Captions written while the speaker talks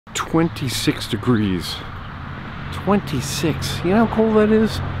26 degrees. 26. You know how cold that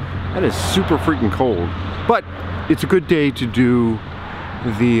is? That is super freaking cold. But it's a good day to do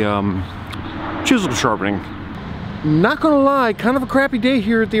the chisel sharpening. Not gonna lie, kind of a crappy day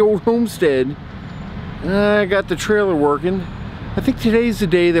here at the old homestead. I got the trailer working. I think today's the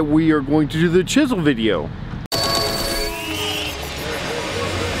day that we are going to do the chisel video.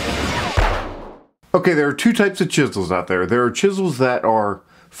 Okay, there are two types of chisels out there. There are chisels that are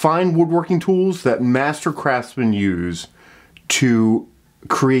fine woodworking tools that master craftsmen use to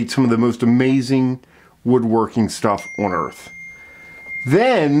create some of the most amazing woodworking stuff on earth.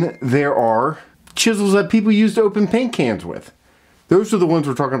 Then there are chisels that people use to open paint cans with. Those are the ones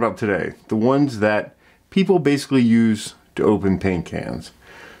we're talking about today. The ones that people basically use to open paint cans.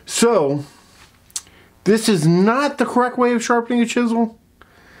 So, this is not the correct way of sharpening a chisel.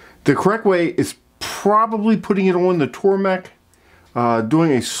 The correct way is probably putting it on the Tormek,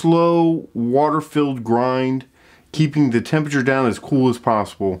 doing a slow water-filled grind, keeping the temperature down as cool as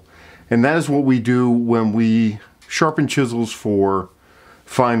possible. And that is what we do when we sharpen chisels for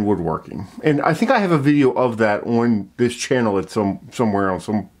fine woodworking. And I think I have a video of that on this channel at somewhere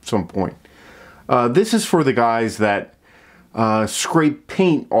on some point. This is for the guys that scrape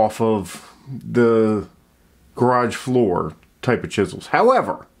paint off of the garage floor type of chisels.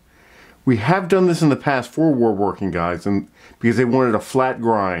 However, we have done this in the past for woodworking guys, and because they wanted a flat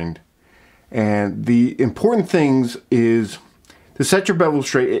grind. And the important things is to set your bevel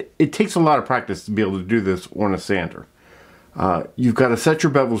straight. It takes a lot of practice to be able to do this on a sander. You've got to set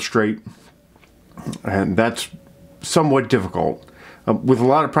your bevel straight, and that's somewhat difficult. With a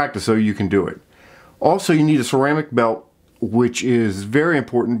lot of practice, though, you can do it. Also, you need a ceramic belt, which is very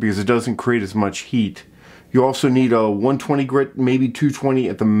important because it doesn't create as much heat. You also need a 120 grit, maybe 220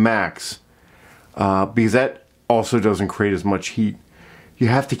 at the max, because that also doesn't create as much heat. You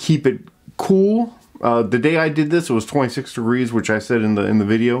have to keep it cool. The day I did this, it was 26 degrees, which I said in the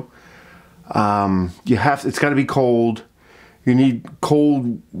video. It's got to be cold. You need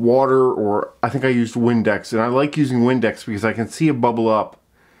cold water, or I think I used Windex, and I like using Windex because I can see a bubble up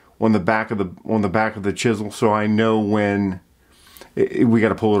on the back of the chisel, so I know when we got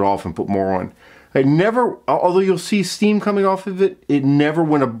to pull it off and put more on. I never, although you'll see steam coming off of it, it never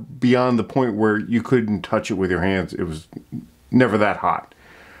went beyond the point where you couldn't touch it with your hands. It was never that hot,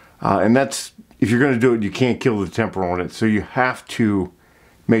 and that's, if you're going to do it, you can't kill the temper on it, so you have to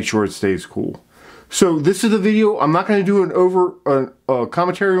make sure it stays cool. So this is the video. I'm not going to do a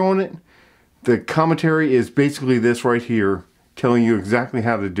commentary on it. The commentary is basically this right here, telling you exactly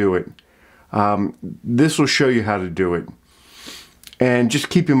how to do it. This will show you how to do it. And just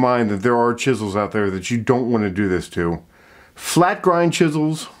keep in mind that there are chisels out there that you don't want to do this to. Flat grind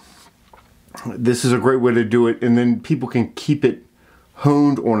chisels, this is a great way to do it, and then people can keep it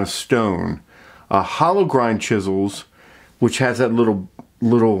honed on a stone. Hollow grind chisels, which has that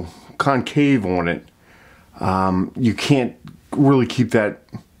little concave on it, you can't really keep that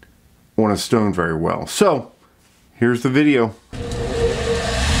on a stone very well. So here's the video.